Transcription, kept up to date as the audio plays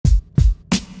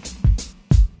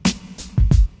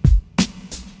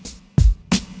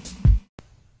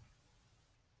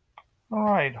All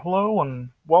right, hello and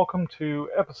welcome to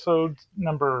episode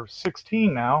number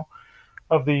 16 now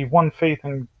of the One Faith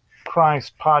in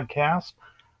Christ podcast.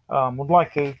 Would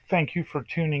like to thank you for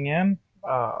tuning in.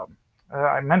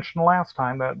 I mentioned last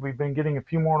time that we've been getting a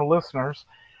few more listeners,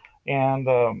 and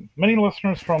many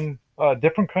listeners from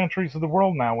different countries of the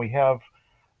world now. We have,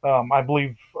 I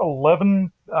believe,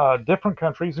 11 different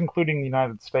countries, including the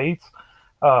United States.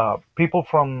 People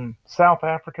from South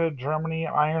Africa, Germany,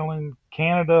 Ireland,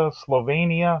 Canada,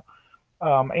 Slovenia,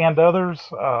 and others.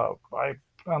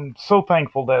 I'm so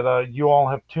thankful that you all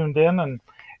have tuned in, and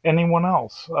anyone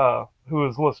else who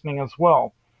is listening as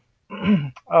well.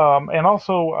 And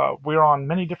also, we're on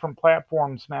many different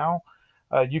platforms now.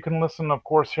 You can listen, of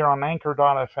course, here on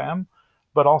Anchor.fm,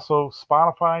 but also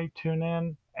Spotify,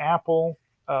 TuneIn, Apple,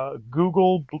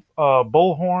 Google,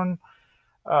 Bullhorn,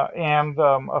 and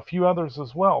a few others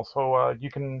as well. So you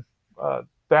can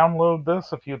download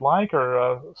this if you'd like,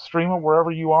 or stream it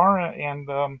wherever you are,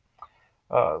 and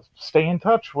stay in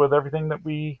touch with everything that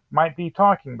we might be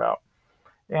talking about.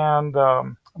 And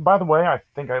by the way, I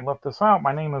think I left this out.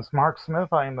 My name is Mark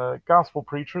Smith. I am the gospel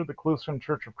preacher at the Clewiston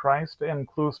Church of Christ in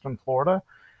Clewiston, Florida.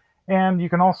 And you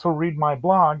can also read my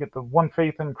blog at the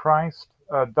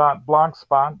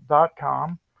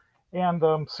onefaithinchrist.blogspot.com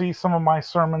and see some of my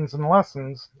sermons and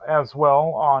lessons as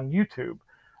well on YouTube.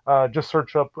 Just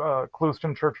search up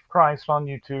Clewiston Church of Christ on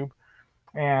YouTube,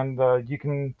 and you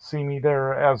can see me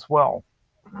there as well.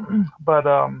 But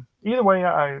either way,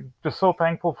 I'm just so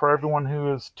thankful for everyone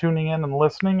who is tuning in and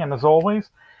listening. And as always,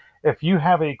 if you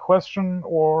have a question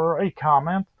or a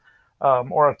comment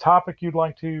or a topic you'd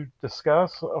like to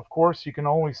discuss, of course, you can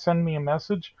always send me a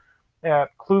message at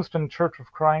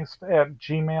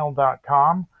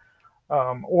clewistonchurchofchrist@gmail.com.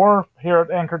 Or here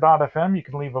at Anchor.fm, you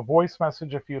can leave a voice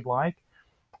message if you'd like,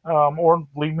 or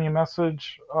leave me a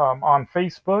message on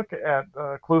Facebook at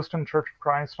Clewiston Church of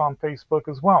Christ on Facebook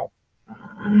as well.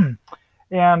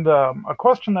 And a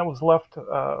question that was left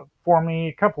for me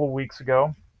a couple of weeks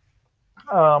ago,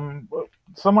 um,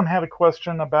 someone had a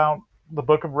question about the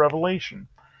book of Revelation,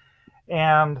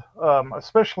 and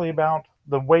especially about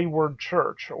the wayward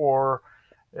church, or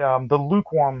the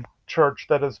lukewarm church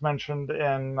that is mentioned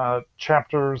in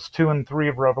chapters 2 and 3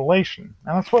 of Revelation.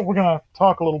 And that's what we're going to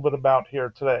talk a little bit about here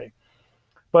today.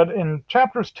 But in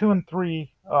chapters 2 and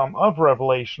 3 of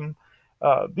Revelation,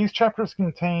 these chapters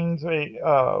contains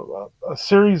a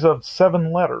series of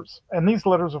 7 letters. And these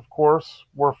letters, of course,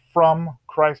 were from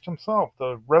Christ himself,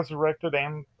 the resurrected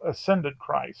and ascended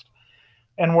Christ,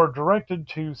 and were directed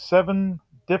to 7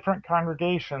 different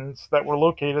congregations that were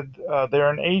located there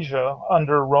in Asia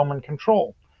under Roman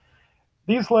control.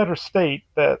 These letters state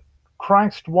that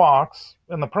Christ walks,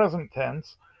 in the present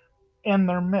tense, in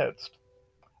their midst.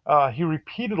 He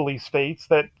repeatedly states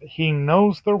that he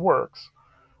knows their works,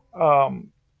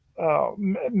 um,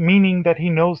 meaning that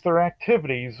he knows their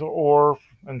activities, or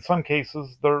in some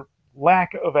cases, their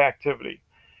lack of activity.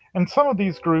 And some of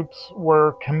these groups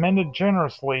were commended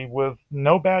generously with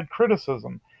no bad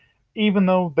criticism, even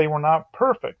though they were not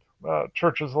perfect.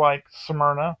 Churches like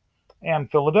Smyrna and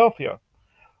Philadelphia.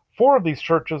 4 of these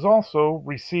churches also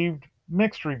received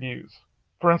mixed reviews.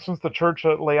 For instance, the church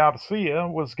at Laodicea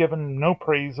was given no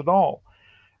praise at all.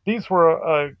 These were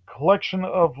a collection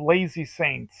of lazy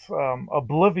saints,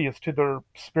 oblivious to their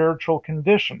spiritual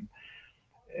condition.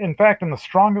 In fact, in the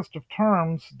strongest of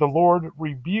terms, the Lord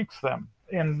rebukes them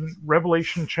in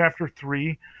Revelation chapter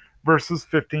 3, verses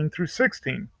 15 through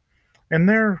 16. And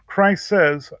there Christ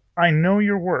says, I know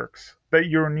your works, that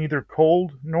you are neither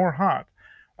cold nor hot.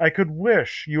 I could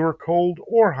wish you were cold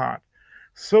or hot.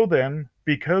 So then,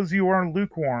 because you are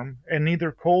lukewarm and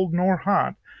neither cold nor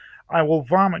hot, I will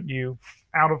vomit you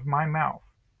out of my mouth.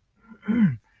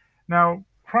 Now,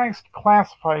 Christ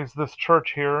classifies this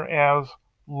church here as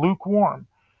lukewarm,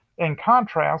 in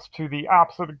contrast to the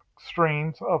opposite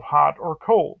extremes of hot or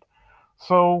cold.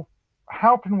 So,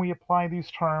 how can we apply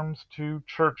these terms to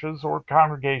churches or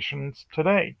congregations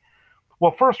today?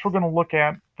 Well, first we're going to look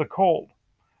at the cold.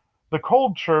 The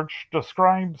cold church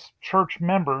describes church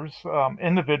members,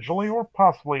 individually or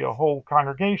possibly a whole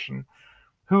congregation,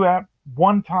 who at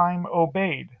one time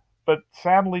obeyed, but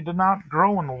sadly did not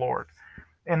grow in the Lord,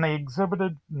 and they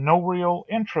exhibited no real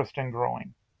interest in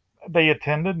growing. They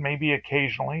attended, maybe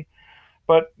occasionally,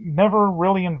 but never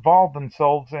really involved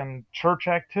themselves in church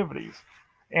activities,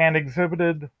 and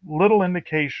exhibited little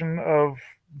indication of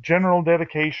general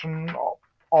dedication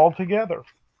altogether.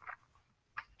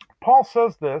 Paul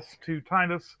says this to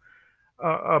Titus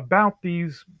about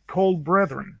these cold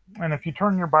brethren. And if you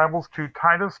turn your Bibles to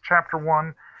Titus chapter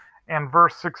 1 and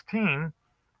verse 16,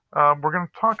 we're going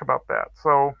to talk about that.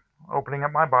 So, opening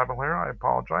up my Bible here, I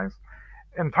apologize.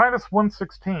 In Titus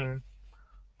 1:16,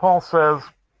 Paul says,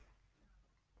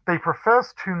 "They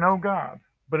profess to know God,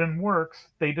 but in works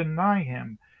they deny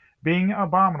him, being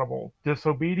abominable,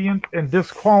 disobedient, and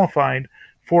disqualified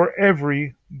for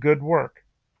every good work."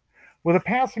 With the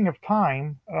passing of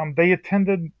time, they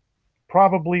attended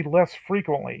probably less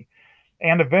frequently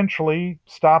and eventually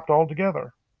stopped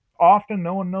altogether. Often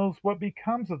no one knows what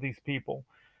becomes of these people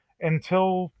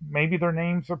until maybe their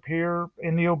names appear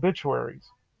in the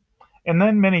obituaries. And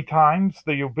then many times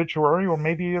the obituary, or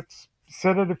maybe it's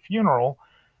said at a funeral,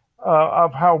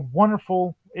 of how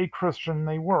wonderful a Christian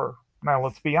they were. Now,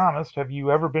 let's be honest. Have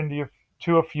you ever been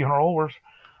to a funeral where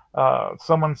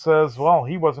someone says, well,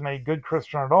 he wasn't a good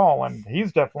Christian at all, and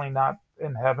he's definitely not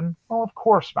in heaven? Well, of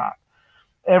course not.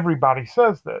 Everybody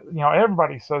says that.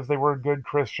 Everybody says they were a good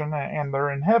Christian and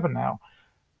they're in heaven now.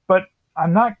 But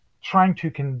I'm not trying to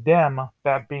condemn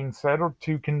that being said or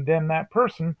to condemn that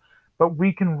person, but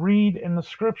we can read in the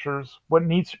scriptures what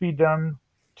needs to be done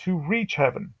to reach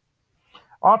heaven.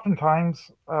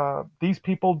 Oftentimes, these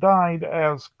people died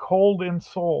as cold in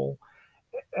soul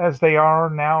as they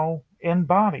are now in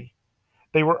body.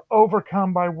 They were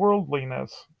overcome by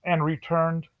worldliness and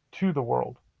returned to the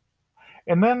world.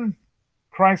 And then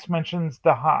Christ mentions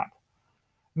the hot.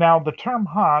 Now, the term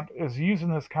hot is used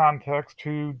in this context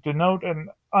to denote an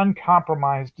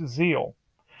uncompromised zeal.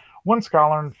 One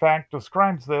scholar, in fact,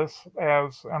 describes this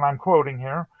as, and I'm quoting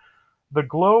here, the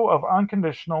glow of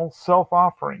unconditional self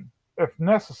offering, if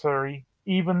necessary,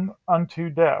 even unto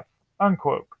death.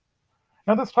 Unquote.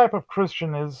 Now, this type of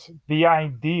Christian is the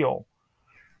ideal.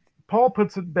 Paul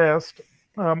puts it best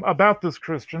about this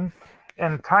Christian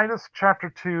in Titus chapter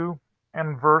 2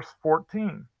 and verse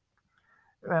 14.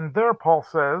 And there Paul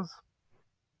says,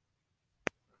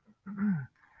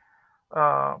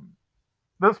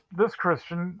 this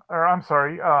Christian, or I'm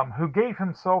sorry, who gave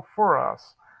himself for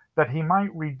us, that he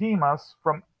might redeem us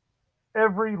from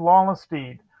every lawless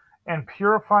deed, and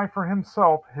purify for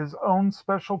himself his own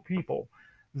special people,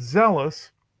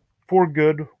 zealous for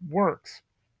good works.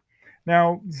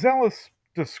 Now, zealous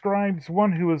describes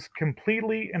one who is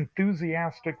completely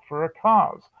enthusiastic for a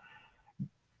cause.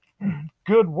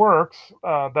 Good works,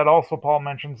 that also Paul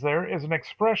mentions there, is an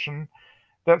expression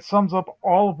that sums up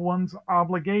all of one's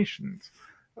obligations,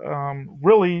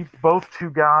 really both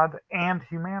to God and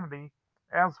humanity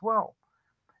as well.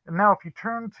 And now, if you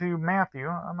turn to Matthew,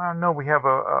 and I know we have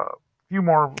a few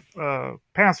more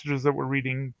passages that we're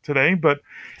reading today, but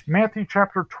Matthew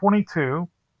chapter 22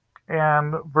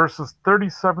 and verses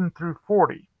 37 through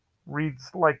 40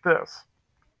 reads like this.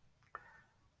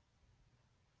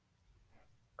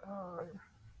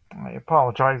 I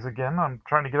apologize again. I'm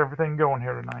trying to get everything going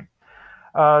here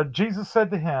tonight. Jesus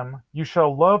said to him, "You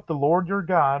shall love the Lord your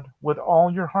God with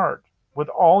all your heart, with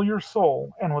all your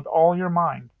soul, and with all your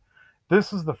mind.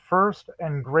 This is the first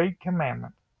and great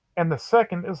commandment. And the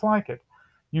second is like it.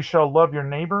 You shall love your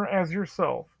neighbor as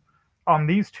yourself. On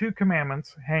these two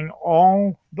commandments hang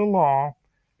all the law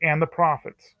and the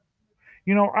prophets."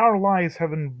 Our lives have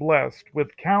been blessed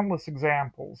with countless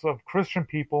examples of Christian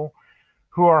people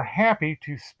who are happy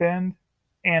to spend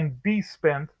and be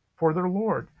spent for their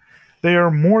Lord. They are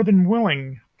more than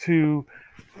willing to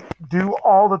do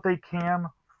all that they can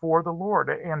for the Lord.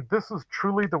 And this is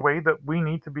truly the way that we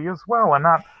need to be as well, and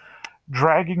not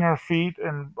dragging our feet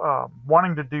and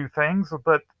wanting to do things,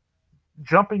 but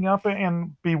jumping up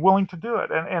and be willing to do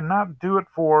it, and not do it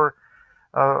for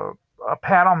uh, a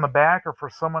pat on the back or for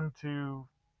someone to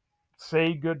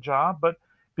say good job, but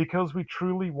because we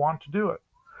truly want to do it.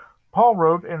 Paul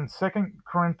wrote in 2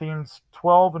 Corinthians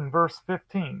 12 and verse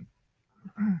 15,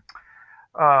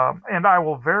 "And I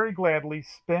will very gladly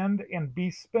spend and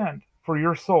be spent for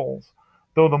your souls,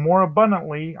 though the more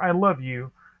abundantly I love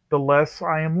you, the less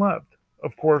I am loved."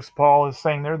 Of course, Paul is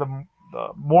saying there the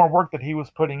more work that he was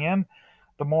putting in,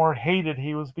 the more hated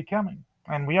he was becoming.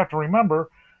 And we have to remember,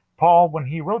 Paul, when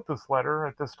he wrote this letter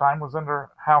at this time, was under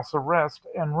house arrest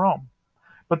in Rome.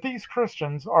 But these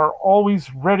Christians are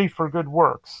always ready for good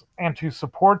works and to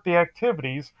support the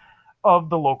activities of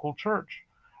the local church.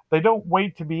 They don't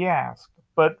wait to be asked,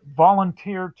 but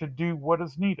volunteer to do what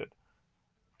is needed.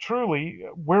 Truly,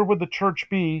 where would the church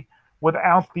be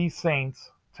without these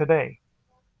saints today?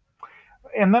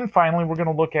 And then finally, we're going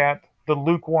to look at the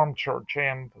lukewarm church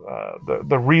and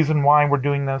the reason why we're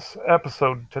doing this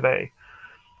episode today.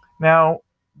 Now,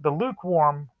 the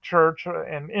lukewarm church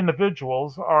and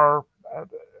individuals are,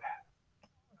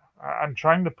 I'm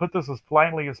trying to put this as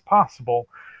politely as possible,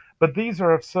 but these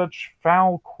are of such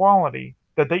foul quality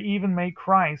that they even make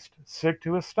Christ sick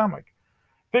to his stomach.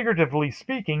 Figuratively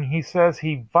speaking, he says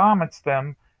he vomits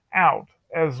them out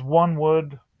as one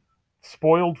would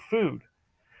spoiled food.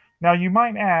 Now you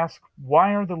might ask,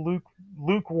 why are the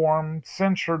lukewarm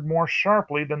censured more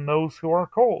sharply than those who are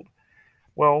cold?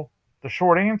 Well, the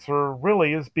short answer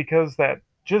really is because that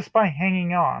just by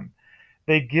hanging on,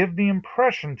 they give the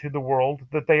impression to the world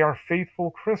that they are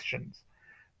faithful Christians,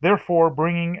 therefore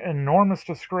bringing enormous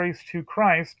disgrace to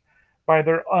Christ by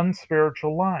their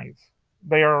unspiritual lives.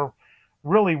 They are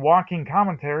really walking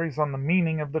commentaries on the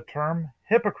meaning of the term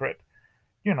hypocrite.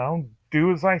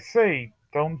 Do as I say,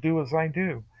 don't do as I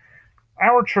do.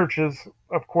 Our churches,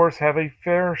 of course, have a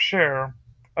fair share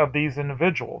of these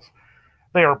individuals.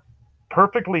 They are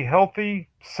perfectly healthy,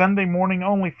 Sunday morning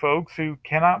only folks who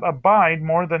cannot abide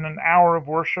more than an hour of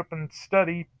worship and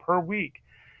study per week.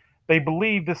 They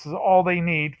believe this is all they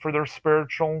need for their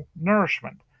spiritual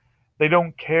nourishment. They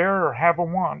don't care or have a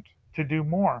want to do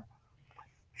more.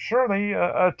 Sure, they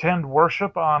attend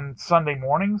worship on Sunday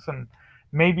mornings and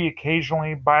maybe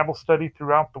occasionally Bible study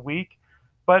throughout the week,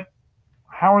 but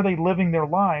how are they living their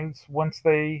lives once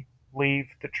they leave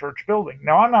the church building?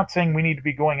 Now, I'm not saying we need to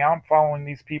be going out and following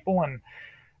these people and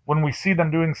when we see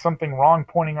them doing something wrong,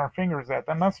 pointing our fingers at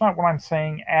them. That's not what I'm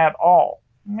saying at all.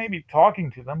 Maybe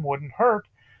talking to them wouldn't hurt,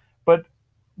 but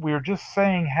we're just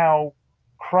saying how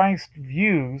Christ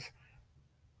views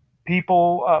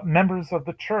people, members of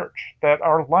the church that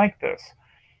are like this.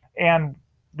 And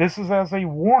this is as a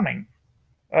warning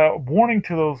to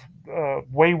those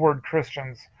wayward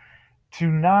Christians to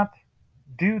not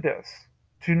do this,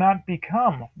 to not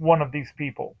become one of these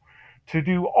people, to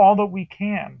do all that we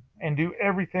can and do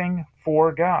everything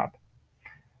for God.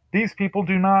 These people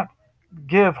do not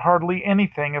give hardly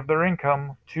anything of their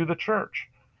income to the church.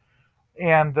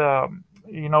 And,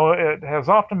 it has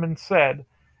often been said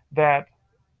that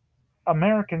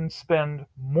Americans spend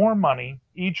more money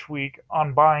each week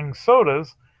on buying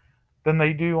sodas than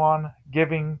they do on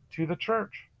giving to the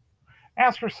church.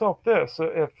 Ask yourself this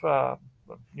if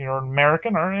you're an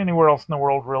American or anywhere else in the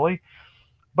world, really,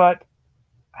 but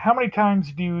how many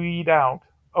times do you eat out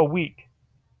a week?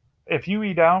 If you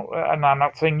eat out, and I'm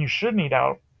not saying you shouldn't eat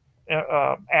out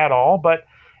at all, but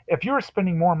if you're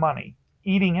spending more money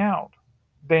eating out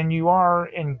than you are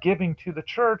in giving to the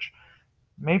church,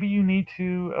 maybe you need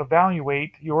to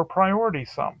evaluate your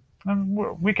priorities some. And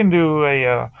we can do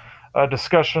a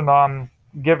discussion on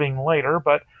giving later,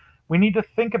 but we need to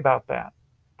think about that.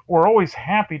 We're always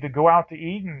happy to go out to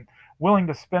eat and willing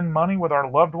to spend money with our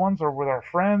loved ones or with our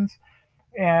friends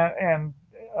and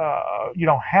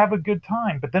have a good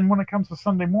time. But then when it comes to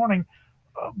Sunday morning,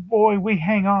 boy, we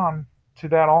hang on to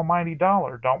that almighty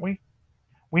dollar, don't we?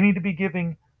 We need to be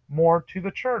giving more to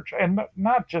the church, and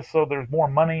not just so there's more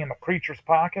money in the preacher's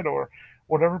pocket or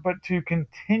whatever, but to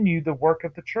continue the work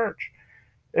of the church.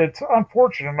 It's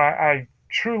unfortunate. I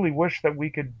truly wish that we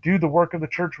could do the work of the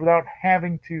church without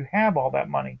having to have all that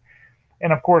money.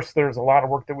 And of course, there's a lot of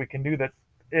work that we can do that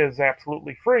is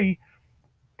absolutely free,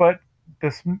 but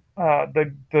this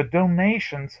the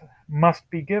donations must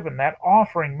be given. That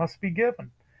offering must be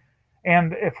given.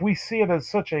 And if we see it as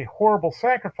such a horrible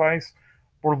sacrifice,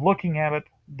 we're looking at it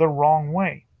the wrong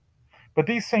way. But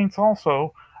these saints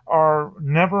also are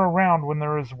never around when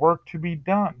there is work to be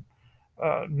done,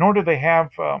 nor do they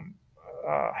have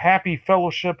happy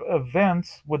fellowship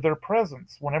events with their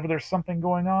presence. Whenever there's something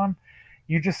going on,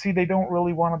 you just see they don't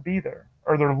really want to be there,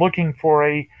 or they're looking for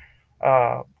a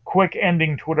quick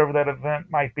ending to whatever that event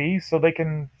might be so they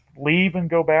can leave and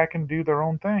go back and do their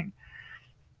own thing.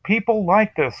 People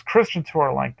like this, Christians who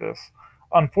are like this,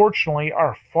 unfortunately,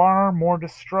 are far more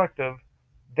destructive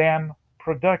than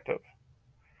productive.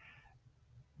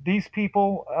 These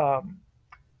people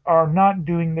are not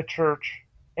doing the church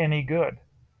any good.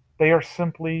 They are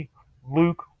simply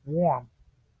lukewarm.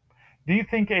 Do you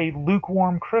think a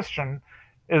lukewarm Christian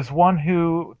is one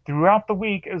who, throughout the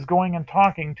week, is going and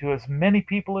talking to as many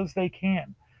people as they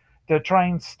can to try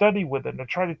and study with them, to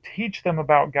try to teach them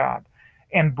about God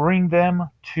and bring them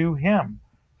to Him?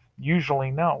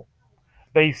 Usually, no.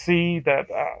 They see that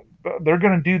they're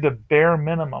going to do the bare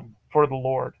minimum for the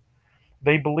Lord.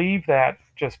 They believe that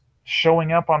just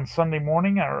showing up on Sunday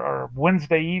morning or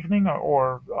Wednesday evening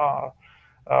or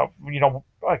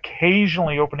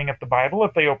occasionally opening up the Bible,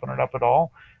 if they open it up at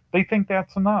all, they think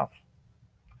that's enough.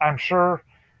 I'm sure,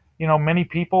 many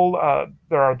people,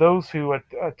 there are those who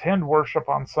attend worship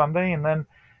on Sunday and then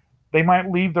they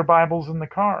might leave their Bibles in the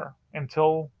car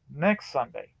until next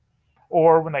Sunday.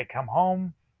 Or when they come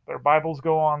home, their Bibles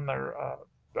go on their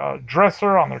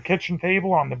dresser, on their kitchen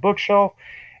table, on the bookshelf,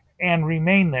 and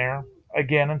remain there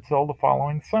again until the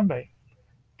following Sunday.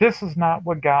 This is not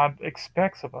what God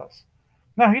expects of us.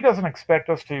 Now, He doesn't expect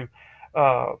us to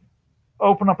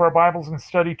open up our Bibles and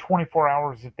study 24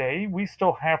 hours a day. We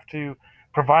still have to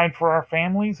provide for our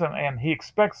families, and He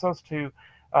expects us to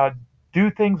uh,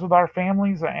 do things with our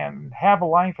families and have a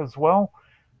life as well.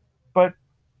 But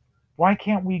why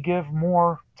can't we give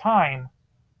more time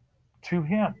to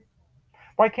Him?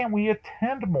 Why can't we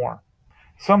attend more?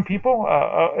 Some people,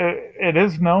 it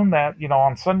is known that,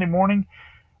 on Sunday morning,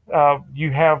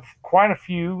 you have quite a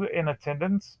few in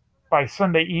attendance. By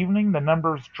Sunday evening, the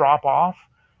numbers drop off.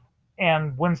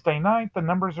 And Wednesday night, the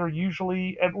numbers are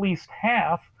usually at least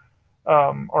half,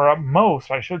 or at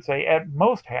most, I should say, at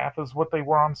most half is what they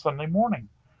were on Sunday morning.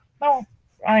 Now,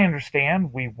 I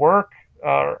understand we work,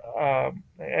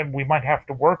 and we might have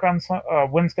to work on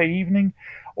Wednesday evening,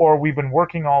 or we've been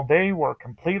working all day, we're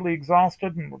completely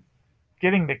exhausted, and we're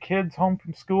getting the kids home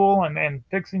from school and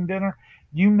fixing dinner.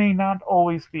 You may not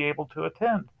always be able to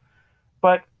attend,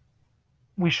 but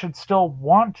we should still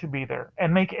want to be there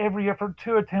and make every effort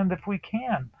to attend if we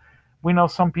can. We know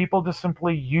some people just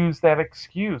simply use that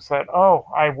excuse that, oh,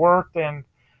 I worked and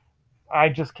I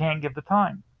just can't give the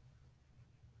time.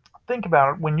 Think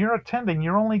about it. When you're attending,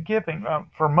 you're only giving,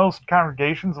 for most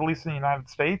congregations, at least in the United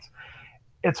States,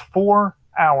 it's 4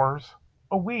 hours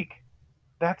a week.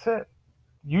 That's it.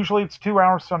 Usually it's 2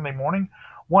 hours Sunday morning,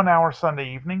 1 hour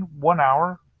Sunday evening, 1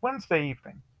 hour Wednesday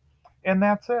evening. And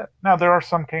that's it. Now, there are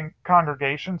some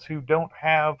congregations who don't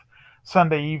have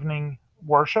Sunday evening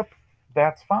worship.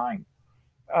 That's fine.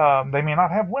 They may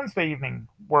not have Wednesday evening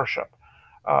worship.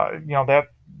 That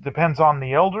depends on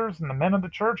the elders and the men of the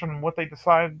church and what they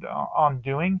decide on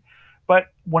doing. But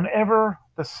whenever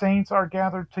the saints are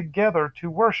gathered together to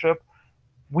worship,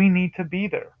 we need to be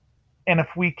there. And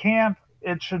if we can't,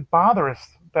 it should bother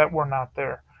us that we're not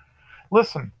there.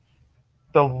 Listen,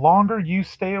 the longer you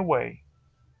stay away,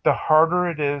 the harder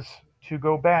it is to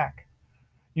go back.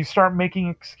 You start making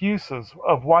excuses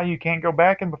of why you can't go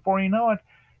back, and before you know it,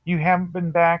 you haven't been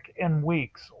back in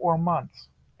weeks or months.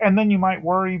 And then you might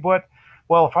worry, but,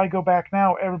 well, if I go back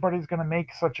now, everybody's going to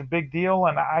make such a big deal,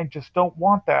 and I just don't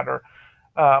want that. Or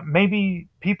maybe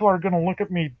people are going to look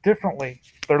at me differently.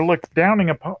 They look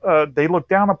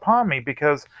down upon me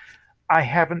because I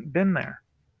haven't been there.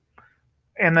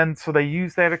 And then so they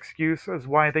use that excuse as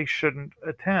why they shouldn't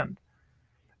attend.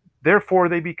 Therefore,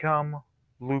 they become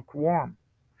lukewarm.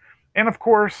 And of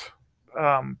course,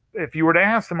 if you were to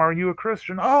ask them, are you a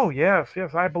Christian? Oh, yes,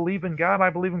 yes, I believe in God. I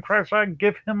believe in Christ. I can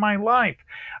give Him my life.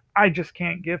 I just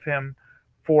can't give Him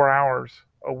 4 hours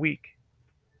a week.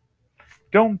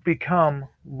 Don't become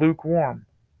lukewarm.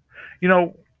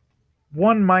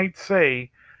 One might say,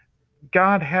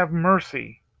 God have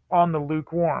mercy on the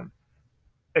lukewarm,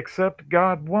 except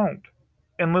God won't,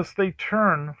 unless they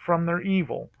turn from their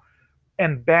evil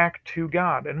and back to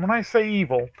God. And when I say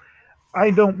evil,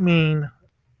 I don't mean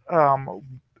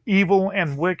evil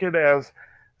and wicked as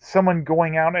someone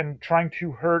going out and trying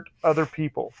to hurt other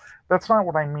people. That's not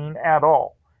what I mean at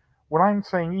all. When I'm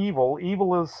saying evil,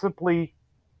 evil is simply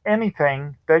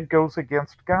anything that goes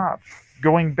against God,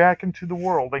 going back into the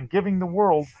world and giving the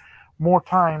world more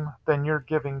time than you're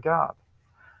giving God.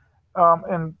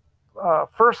 In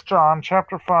 1 John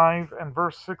chapter 5 and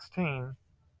verse 16,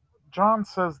 John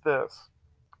says this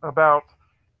about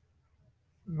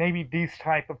maybe these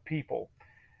type of people.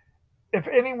 If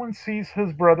anyone sees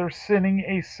his brother sinning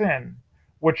a sin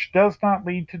which does not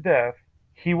lead to death,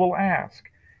 he will ask,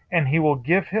 and he will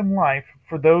give him life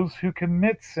for those who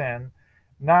commit sin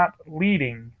not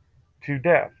leading to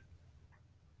death.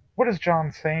 What is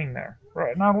John saying there?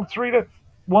 Right, now let's read it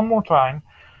one more time.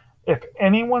 If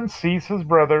anyone sees his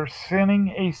brother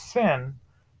sinning a sin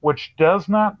which does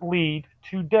not lead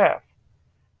to death,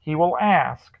 he will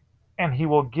ask, and he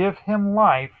will give him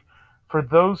life for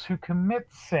those who commit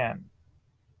sin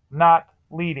not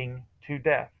leading to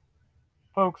death.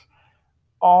 Folks,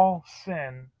 all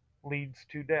sin leads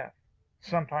to death.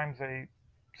 Sometimes a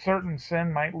certain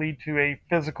sin might lead to a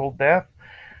physical death,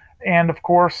 and of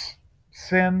course,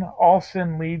 all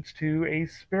sin leads to a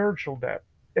spiritual death.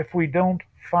 If we don't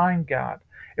find God,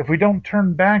 if we don't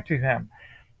turn back to Him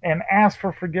and ask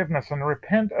for forgiveness and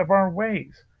repent of our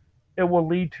ways, it will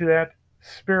lead to that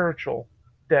spiritual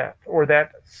death, or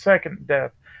that second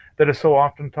death that is so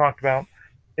often talked about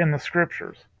in the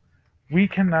scriptures. We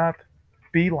cannot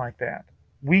be like that.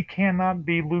 We cannot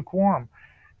be lukewarm.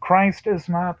 Christ is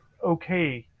not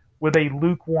okay with a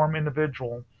lukewarm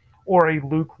individual or a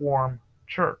lukewarm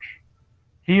church.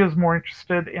 He is more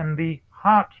interested in the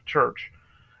hot church,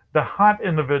 the hot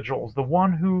individuals, the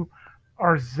one who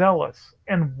are zealous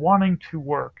and wanting to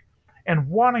work and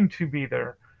wanting to be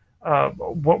there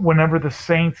whenever the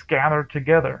saints gather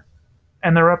together.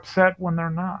 And they're upset when they're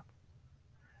not.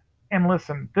 And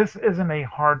listen, this isn't a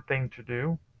hard thing to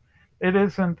do. It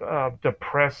isn't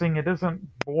depressing. It isn't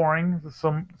boring.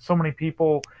 So many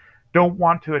people don't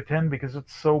want to attend because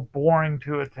it's so boring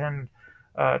to attend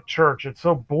church. It's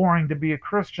so boring to be a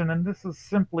Christian, and this is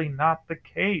simply not the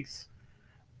case.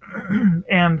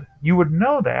 And you would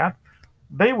know that.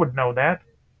 They would know that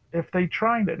if they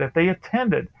tried it, if they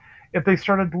attended, if they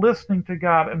started listening to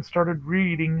God and started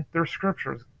reading their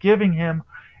scriptures, giving Him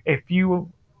a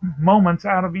few moments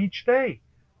out of each day.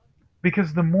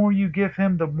 Because the more you give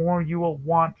Him, the more you will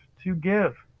want to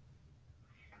give.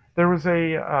 There was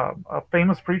a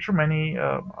famous preacher. Many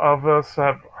of us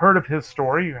have heard of his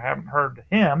story. You haven't heard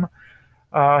him.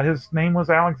 His name was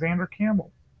Alexander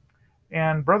Campbell.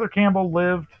 And Brother Campbell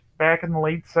lived back in the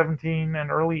late 17 and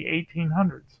early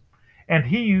 1800s. And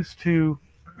he used to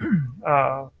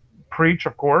uh, preach,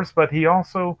 of course, but he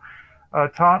also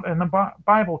taught in a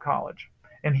Bible college.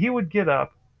 And he would get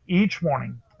up each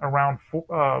morning around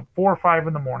 4 or 5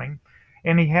 in the morning,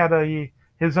 and he had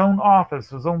his own office,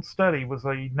 his own study was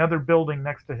another building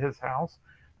next to his house.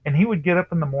 And he would get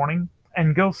up in the morning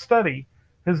and go study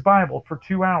his Bible for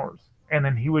 2 hours. And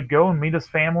then he would go and meet his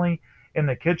family in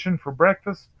the kitchen for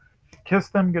breakfast, kiss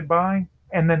them goodbye,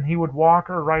 and then he would walk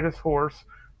or ride his horse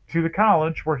to the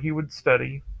college where he would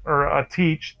study or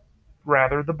teach,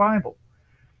 rather, the Bible.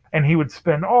 And he would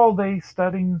spend all day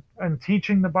studying and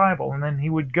teaching the Bible. And then he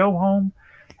would go home,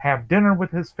 have dinner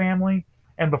with his family,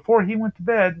 and before he went to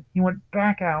bed, he went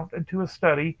back out into his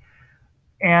study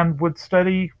and would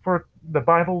study for the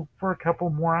Bible for a couple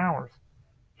more hours.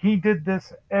 He did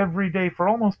this every day for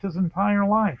almost his entire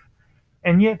life.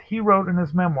 And yet he wrote in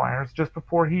his memoirs just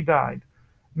before he died.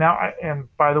 Now, and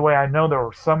by the way, I know there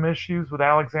were some issues with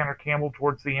Alexander Campbell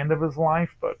towards the end of his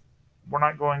life, but we're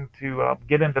not going to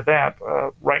get into that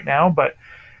right now. But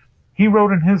he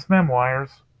wrote in his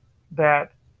memoirs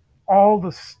that all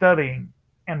the studying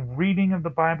and reading of the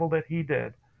Bible that he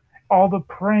did, all the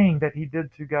praying that he did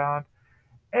to God,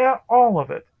 all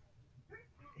of it,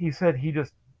 he said he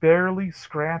just barely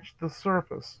scratched the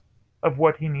surface of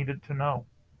what he needed to know.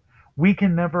 We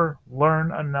can never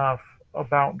learn enough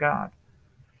about God.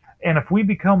 And if we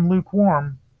become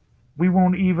lukewarm, we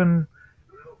won't even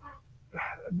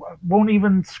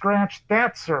scratch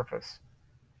that surface.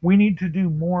 We need to do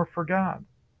more for God.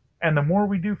 And the more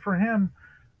we do for Him,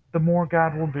 the more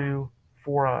God will do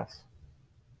for us.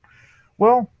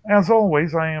 Well, as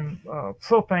always, I am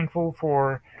so thankful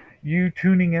for you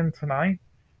tuning in tonight.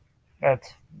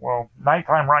 It's, well,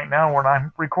 nighttime right now when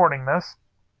I'm recording this.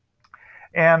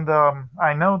 And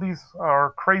I know these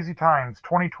are crazy times.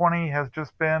 2020 has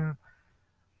just been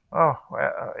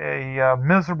a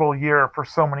miserable year for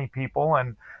so many people.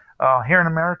 And here in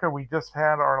America, we just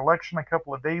had our election a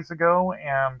couple of days ago,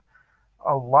 and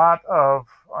a lot of,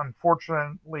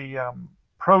 unfortunately,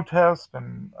 protests,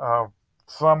 and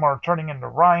some are turning into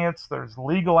riots. There's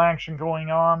legal action going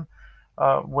on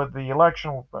with the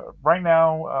election. Right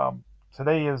now,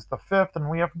 today is the 5th, and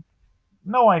we have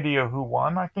no idea who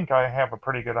won. I think I have a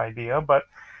pretty good idea, but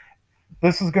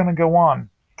this is going to go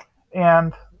on.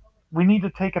 And we need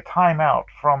to take a time out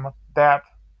from that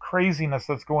craziness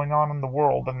that's going on in the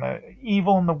world and the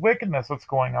evil and the wickedness that's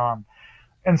going on,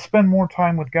 and spend more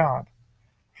time with God.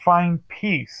 Find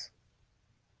peace.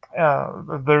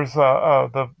 There's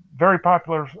the very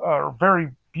popular, very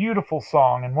beautiful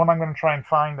song, and one I'm going to try and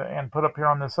find and put up here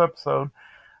on this episode,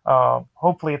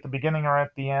 hopefully at the beginning or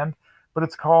at the end, but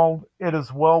it's called It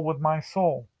Is Well With My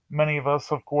Soul. Many of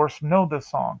us, of course, know this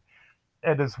song.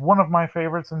 It is one of my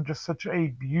favorites, and just such a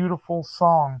beautiful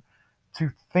song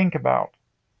to think about.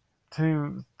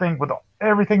 To think, with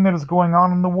everything that is going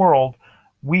on in the world,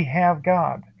 we have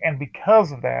God. And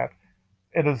because of that,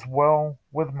 it is well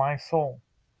with my soul.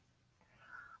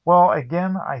 Well,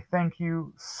 again, I thank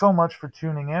you so much for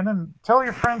tuning in, and tell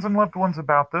your friends and loved ones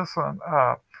about this.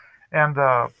 And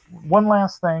one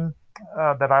last thing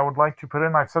that I would like to put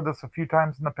in, I've said this a few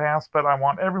times in the past, but I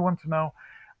want everyone to know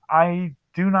I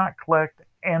do not collect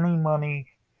any money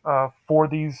for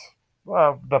the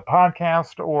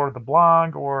podcast or the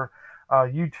blog or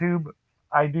YouTube.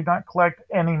 I do not collect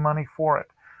any money for it.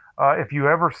 If you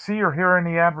ever see or hear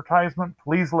any advertisement,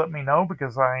 please let me know,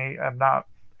 because I am not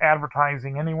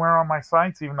advertising anywhere on my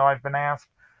sites, even though I've been asked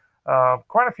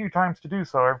quite a few times to do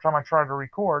so every time I try to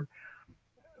record.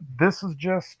 This is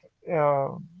just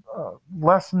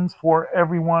lessons for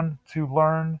everyone to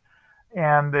learn.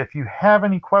 And if you have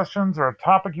any questions or a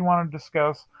topic you want to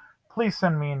discuss, please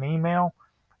send me an email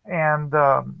and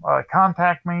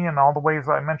contact me in all the ways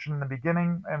I mentioned in the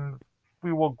beginning, and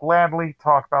we will gladly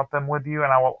talk about them with you.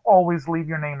 And I will always leave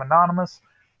your name anonymous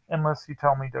unless you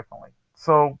tell me differently.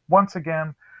 So once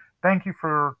again, Thank you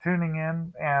for tuning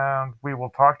in, and we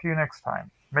will talk to you next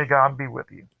time. May God be with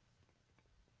you.